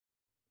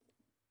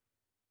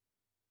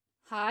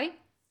Hi,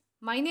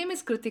 my name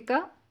is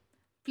Kritika.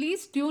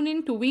 Please tune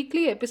in to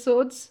weekly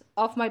episodes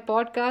of my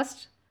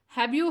podcast.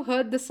 Have you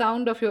heard the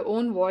sound of your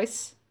own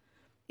voice?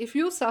 If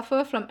you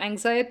suffer from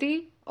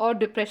anxiety or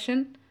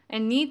depression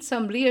and need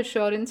some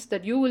reassurance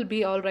that you will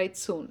be alright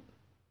soon,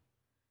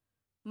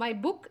 my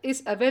book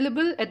is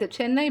available at the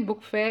Chennai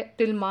Book Fair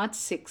till March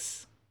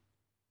 6.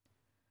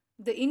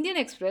 The Indian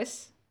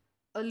Express,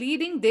 a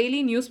leading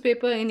daily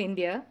newspaper in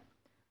India,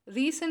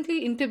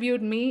 recently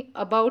interviewed me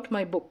about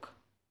my book.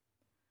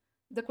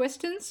 The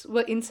questions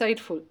were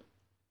insightful.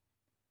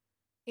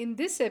 In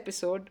this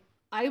episode,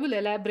 I will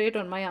elaborate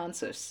on my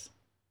answers.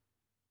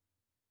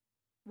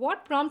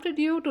 What prompted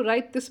you to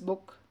write this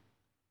book,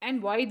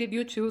 and why did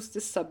you choose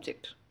this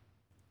subject?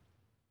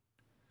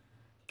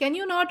 Can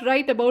you not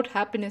write about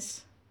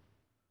happiness?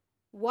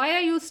 Why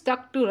are you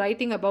stuck to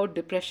writing about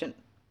depression?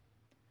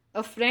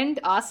 A friend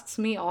asks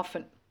me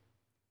often.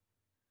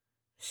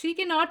 She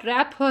cannot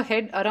wrap her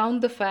head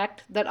around the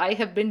fact that I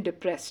have been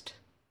depressed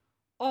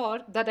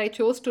or that I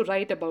chose to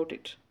write about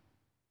it.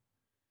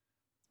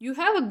 You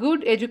have a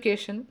good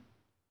education,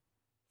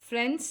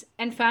 friends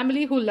and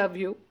family who love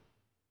you,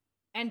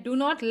 and do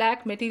not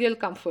lack material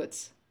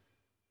comforts.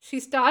 She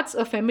starts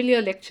a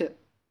familiar lecture.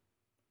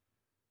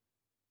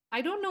 I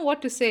don't know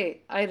what to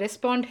say, I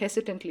respond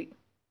hesitantly,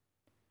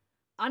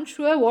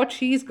 unsure what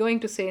she is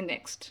going to say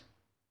next.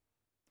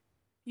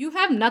 You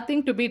have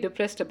nothing to be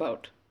depressed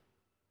about,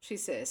 she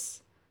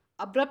says,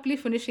 abruptly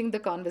finishing the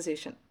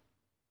conversation.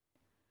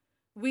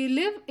 We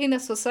live in a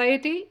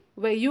society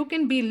where you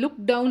can be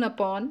looked down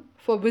upon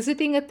for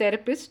visiting a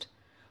therapist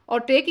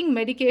or taking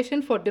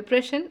medication for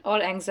depression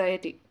or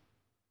anxiety.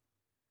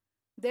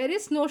 There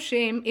is no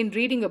shame in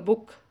reading a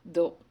book,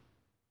 though.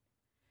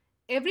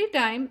 Every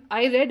time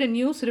I read a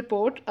news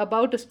report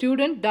about a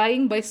student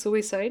dying by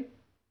suicide,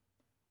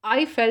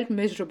 I felt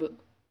miserable.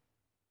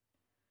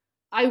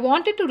 I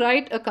wanted to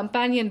write a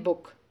companion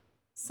book,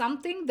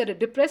 something that a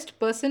depressed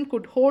person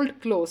could hold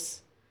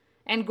close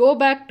and go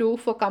back to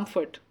for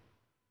comfort.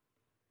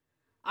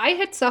 I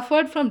had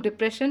suffered from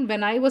depression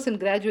when I was in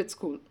graduate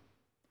school,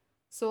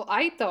 so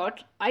I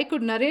thought I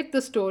could narrate the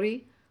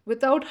story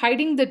without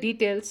hiding the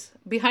details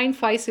behind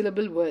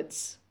five-syllable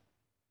words.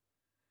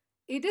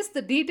 It is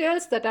the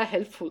details that are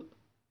helpful.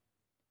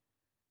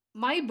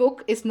 My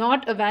book is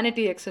not a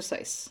vanity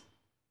exercise.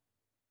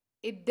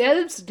 It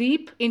delves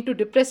deep into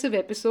depressive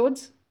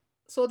episodes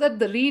so that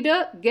the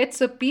reader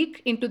gets a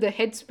peek into the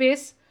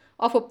headspace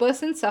of a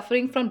person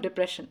suffering from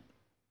depression.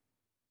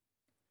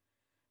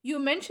 You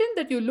mentioned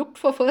that you looked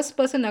for first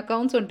person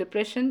accounts on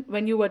depression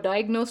when you were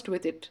diagnosed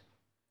with it.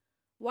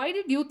 Why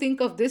did you think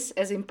of this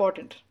as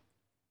important?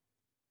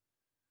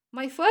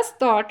 My first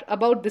thought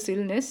about this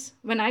illness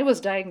when I was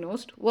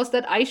diagnosed was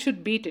that I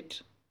should beat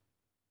it.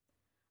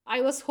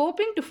 I was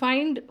hoping to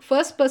find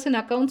first person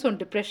accounts on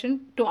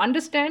depression to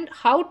understand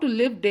how to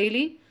live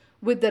daily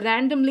with the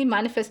randomly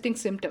manifesting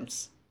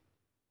symptoms.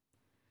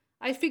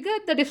 I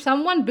figured that if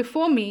someone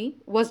before me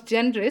was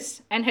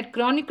generous and had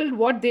chronicled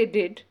what they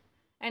did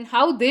and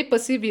how they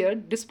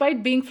persevered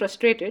despite being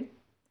frustrated,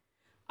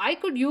 I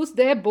could use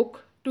their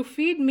book to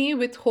feed me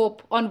with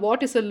hope on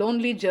what is a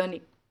lonely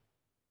journey.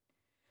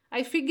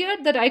 I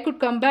figured that I could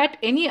combat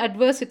any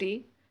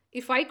adversity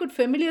if I could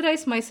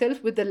familiarize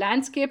myself with the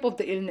landscape of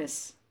the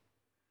illness.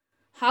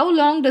 How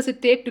long does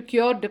it take to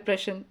cure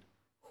depression?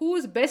 Who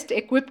is best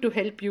equipped to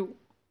help you?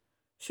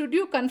 Should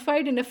you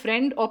confide in a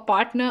friend or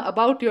partner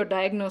about your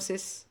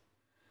diagnosis?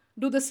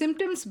 Do the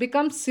symptoms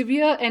become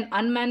severe and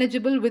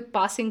unmanageable with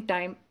passing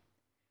time?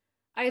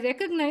 I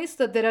recognize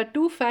that there are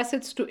two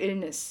facets to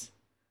illness: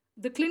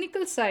 the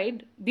clinical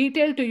side,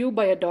 detailed to you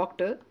by a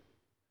doctor.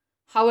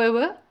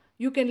 However,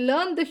 you can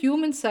learn the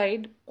human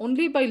side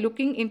only by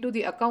looking into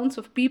the accounts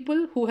of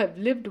people who have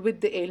lived with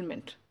the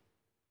ailment.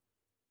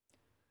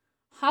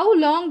 How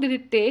long did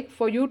it take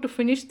for you to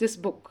finish this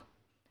book?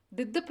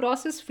 Did the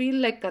process feel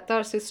like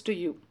catharsis to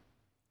you?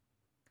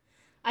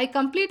 I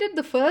completed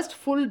the first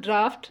full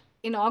draft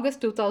in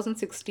August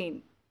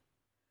 2016.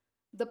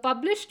 The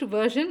published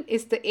version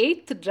is the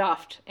eighth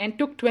draft and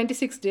took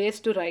 26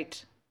 days to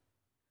write.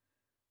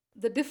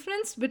 The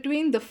difference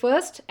between the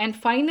first and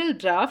final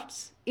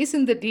drafts is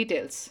in the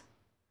details.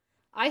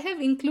 I have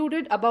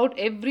included about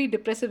every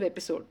depressive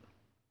episode.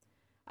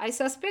 I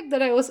suspect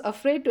that I was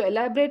afraid to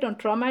elaborate on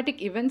traumatic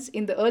events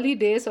in the early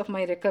days of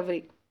my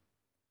recovery.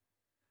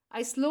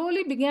 I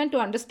slowly began to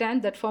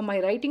understand that for my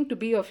writing to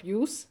be of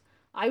use,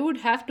 I would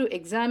have to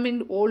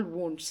examine old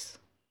wounds.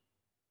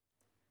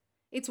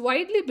 It's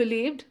widely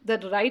believed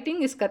that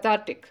writing is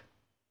cathartic.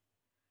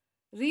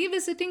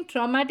 Revisiting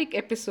traumatic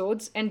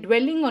episodes and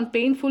dwelling on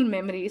painful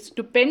memories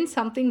to pen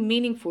something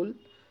meaningful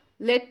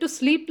led to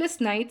sleepless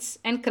nights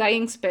and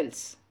crying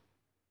spells.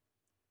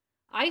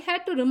 I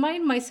had to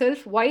remind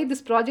myself why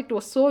this project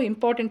was so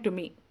important to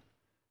me.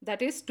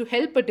 That is, to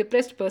help a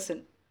depressed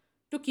person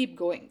to keep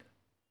going.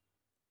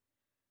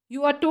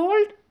 You are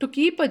told to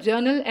keep a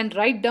journal and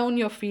write down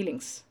your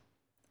feelings.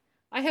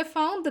 I have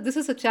found that this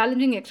is a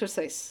challenging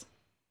exercise.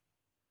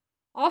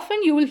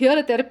 Often you will hear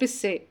a therapist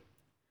say,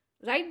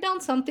 write down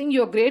something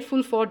you are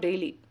grateful for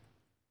daily.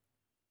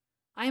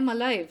 I'm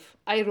alive,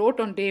 I wrote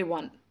on day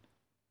one.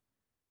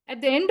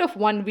 At the end of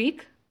 1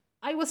 week,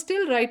 I was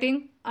still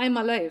writing, I'm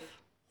alive.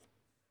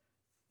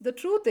 The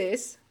truth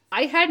is,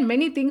 I had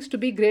many things to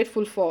be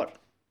grateful for.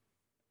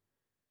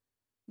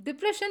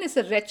 Depression is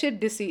a wretched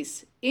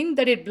disease in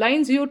that it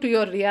blinds you to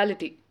your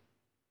reality.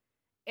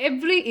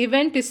 Every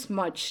event is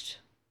smudged.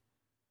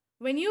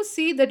 When you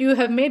see that you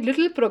have made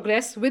little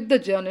progress with the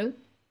journal,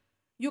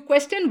 you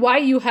question why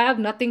you have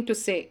nothing to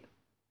say.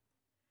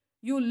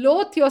 You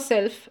loathe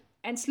yourself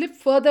and slip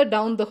further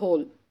down the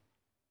hole.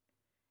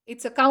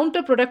 It's a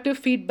counterproductive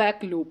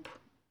feedback loop.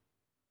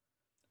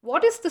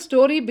 What is the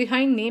story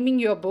behind naming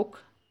your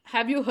book?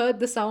 Have you heard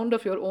the sound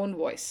of your own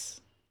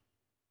voice?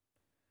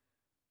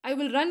 I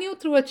will run you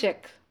through a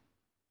check.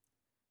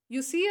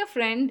 You see a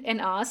friend and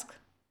ask,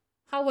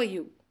 how are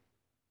you?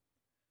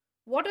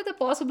 What are the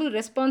possible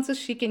responses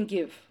she can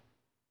give?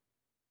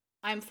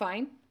 I'm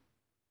fine.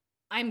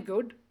 I'm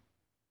good.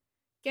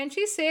 Can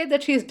she say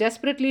that she is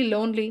desperately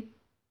lonely?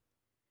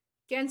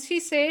 Can she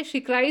say she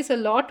cries a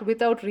lot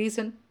without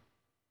reason?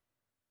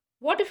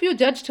 What if you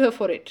judged her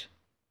for it?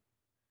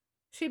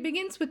 She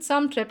begins with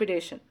some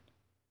trepidation.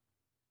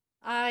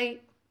 I.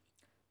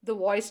 The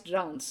voice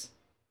drowns.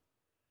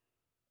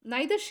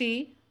 Neither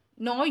she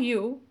nor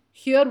you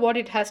hear what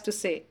it has to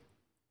say.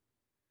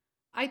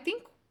 I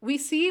think we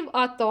sieve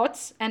our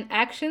thoughts and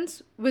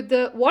actions with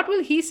the what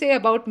will he say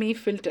about me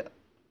filter.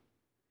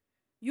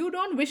 You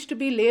don't wish to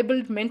be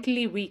labeled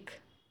mentally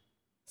weak,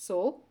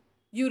 so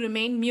you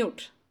remain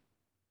mute.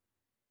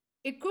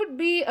 It could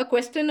be a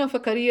question of a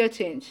career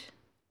change.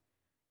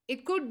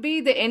 It could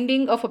be the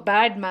ending of a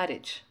bad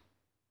marriage.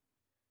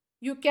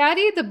 You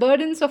carry the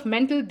burdens of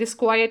mental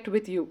disquiet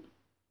with you.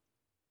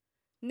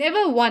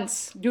 Never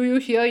once do you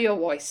hear your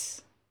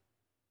voice.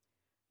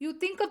 You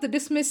think of the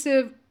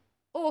dismissive,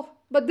 oh,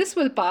 but this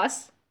will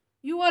pass.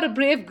 You are a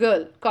brave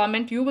girl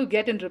comment you will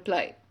get in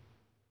reply.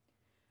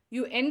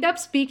 You end up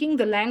speaking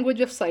the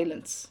language of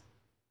silence.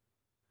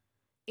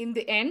 In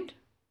the end,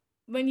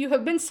 when you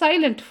have been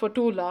silent for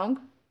too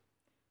long,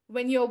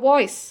 when your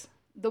voice,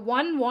 the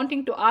one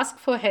wanting to ask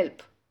for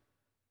help,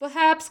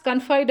 perhaps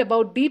confide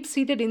about deep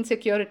seated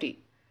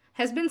insecurity,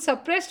 has been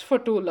suppressed for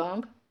too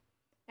long,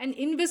 an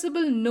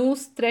invisible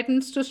noose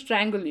threatens to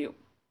strangle you.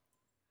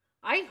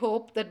 I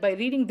hope that by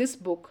reading this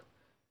book,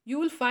 you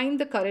will find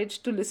the courage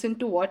to listen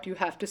to what you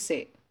have to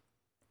say.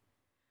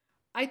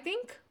 I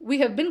think we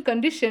have been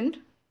conditioned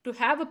to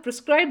have a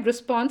prescribed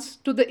response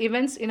to the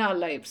events in our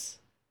lives.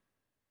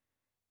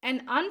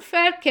 An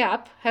unfair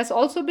cap has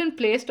also been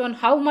placed on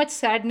how much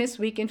sadness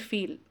we can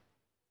feel.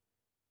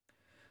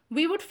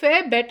 We would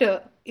fare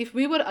better if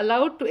we were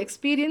allowed to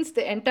experience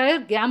the entire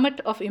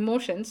gamut of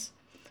emotions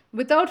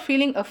without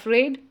feeling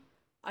afraid,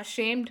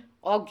 ashamed,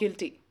 or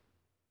guilty.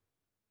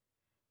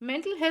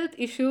 Mental health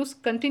issues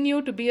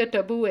continue to be a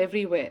taboo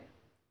everywhere.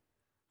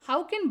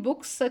 How can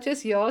books such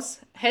as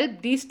yours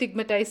help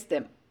destigmatize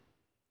them?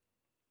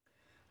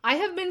 I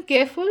have been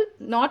careful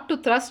not to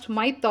thrust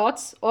my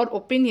thoughts or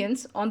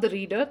opinions on the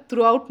reader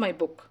throughout my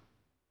book.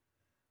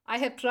 I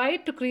have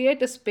tried to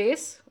create a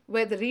space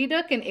where the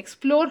reader can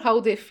explore how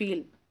they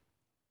feel.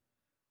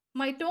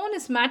 My tone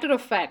is matter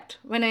of fact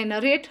when I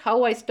narrate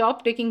how I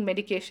stopped taking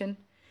medication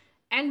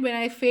and when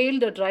I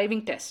failed a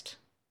driving test.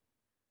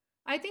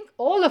 I think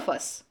all of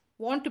us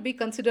want to be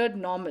considered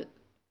normal.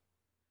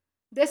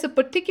 There's a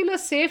particular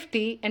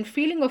safety and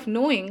feeling of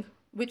knowing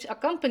which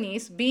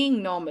accompanies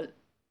being normal.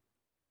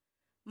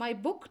 My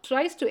book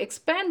tries to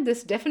expand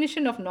this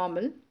definition of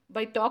normal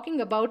by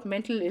talking about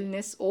mental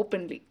illness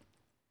openly.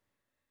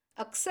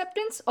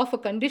 Acceptance of a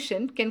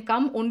condition can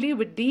come only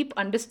with deep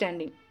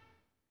understanding.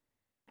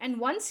 And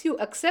once you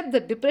accept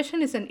that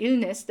depression is an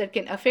illness that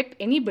can affect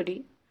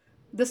anybody,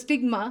 the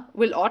stigma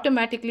will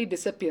automatically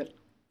disappear.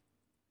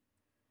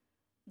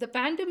 The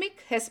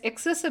pandemic has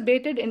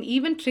exacerbated and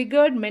even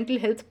triggered mental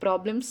health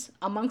problems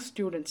among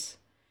students.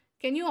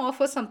 Can you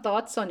offer some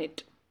thoughts on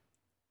it?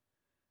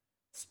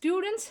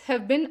 Students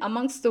have been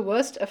amongst the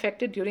worst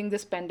affected during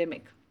this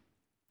pandemic.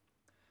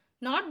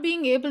 Not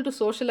being able to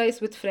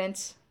socialize with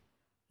friends,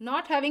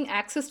 not having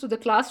access to the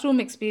classroom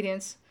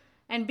experience,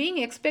 and being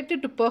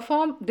expected to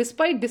perform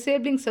despite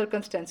disabling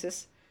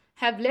circumstances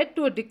have led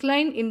to a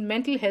decline in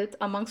mental health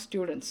among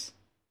students.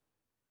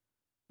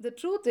 The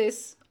truth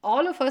is,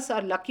 all of us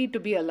are lucky to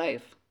be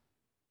alive.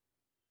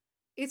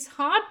 It's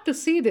hard to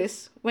see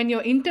this when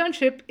your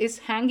internship is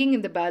hanging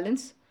in the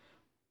balance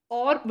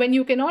or when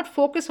you cannot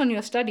focus on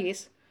your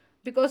studies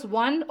because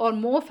one or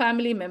more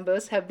family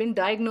members have been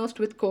diagnosed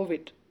with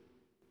COVID.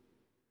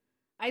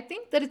 I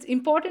think that it's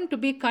important to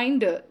be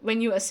kinder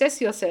when you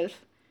assess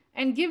yourself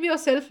and give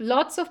yourself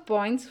lots of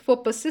points for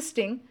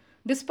persisting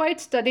despite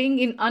studying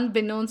in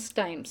unbeknownst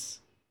times.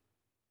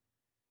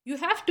 You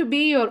have to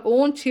be your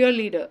own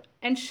cheerleader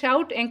and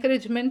shout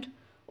encouragement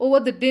over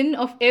the din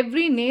of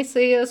every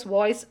naysayer's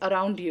voice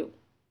around you.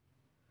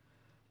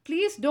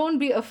 Please don't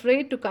be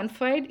afraid to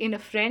confide in a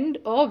friend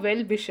or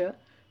well wisher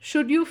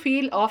should you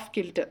feel off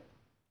kilter.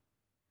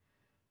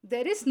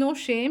 There is no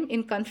shame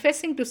in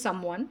confessing to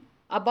someone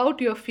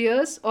about your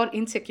fears or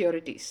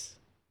insecurities.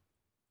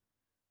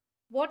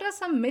 What are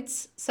some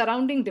myths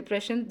surrounding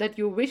depression that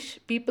you wish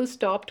people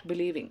stopped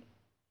believing?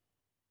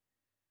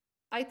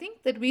 I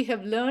think that we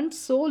have learned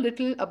so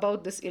little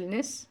about this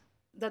illness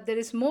that there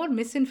is more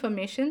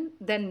misinformation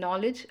than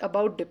knowledge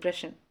about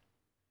depression.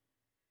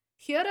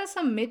 Here are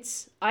some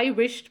myths I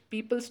wished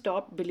people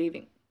stopped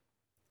believing.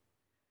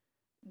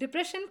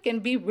 Depression can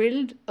be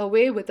willed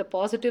away with a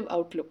positive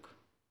outlook.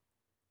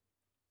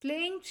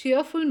 Playing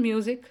cheerful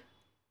music,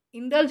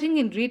 indulging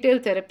in retail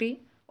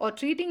therapy, or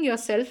treating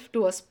yourself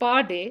to a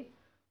spa day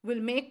will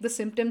make the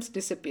symptoms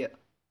disappear.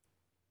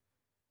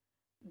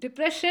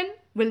 Depression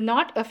will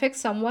not affect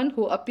someone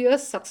who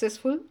appears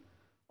successful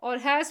or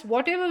has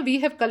whatever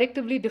we have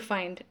collectively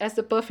defined as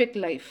the perfect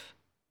life.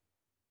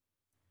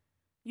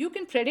 You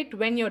can predict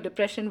when your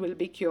depression will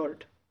be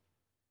cured.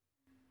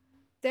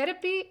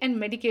 Therapy and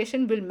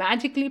medication will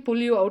magically pull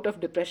you out of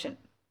depression.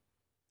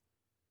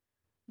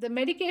 The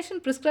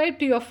medication prescribed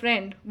to your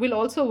friend will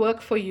also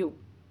work for you.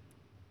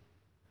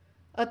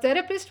 A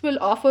therapist will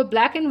offer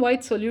black and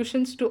white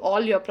solutions to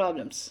all your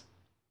problems.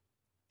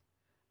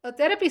 A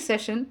therapy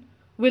session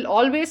will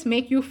always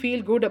make you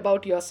feel good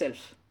about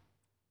yourself.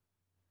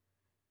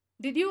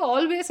 Did you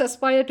always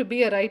aspire to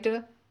be a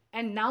writer?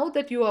 And now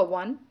that you are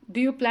one, do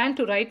you plan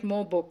to write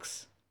more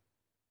books?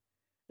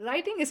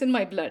 Writing is in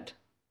my blood.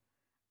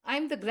 I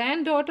am the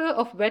granddaughter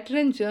of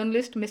veteran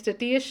journalist Mr.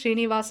 T.S.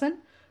 Srinivasan,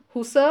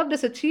 who served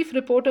as a chief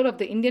reporter of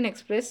the Indian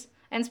Express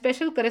and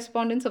special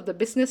correspondent of the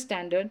Business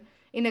Standard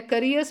in a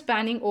career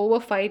spanning over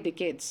 5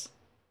 decades.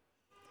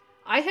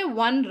 I have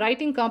won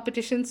writing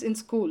competitions in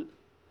school.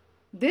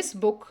 This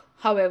book,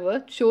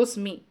 however, chose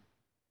me.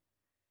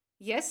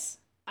 Yes,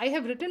 I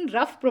have written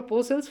rough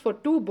proposals for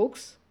 2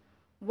 books,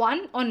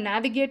 one on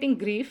navigating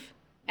grief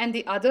and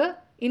the other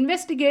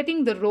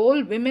investigating the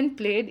role women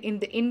played in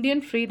the Indian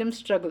freedom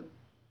struggle.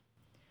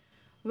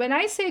 When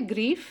I say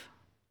grief,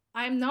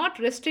 I am not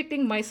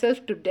restricting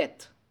myself to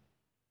death.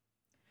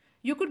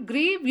 You could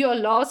grieve your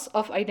loss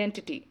of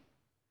identity,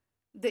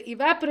 the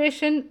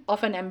evaporation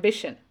of an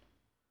ambition,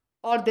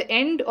 or the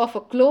end of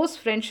a close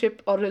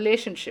friendship or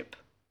relationship.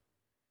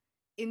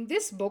 In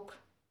this book,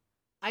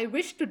 I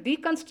wish to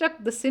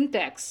deconstruct the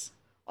syntax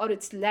or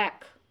its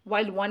lack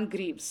while one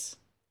grieves.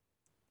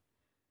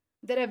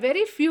 There are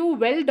very few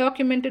well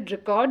documented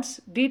records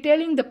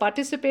detailing the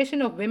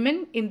participation of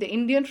women in the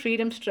Indian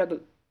freedom struggle.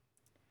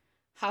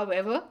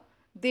 However,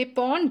 they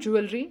pawned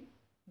jewelry,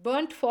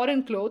 burnt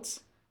foreign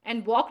clothes,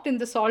 and walked in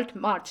the salt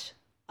march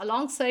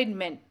alongside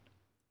men.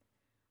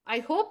 I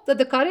hope that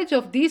the courage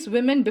of these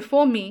women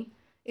before me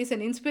is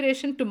an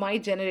inspiration to my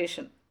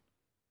generation.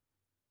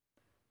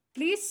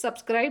 Please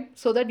subscribe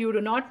so that you do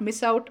not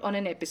miss out on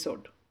an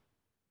episode.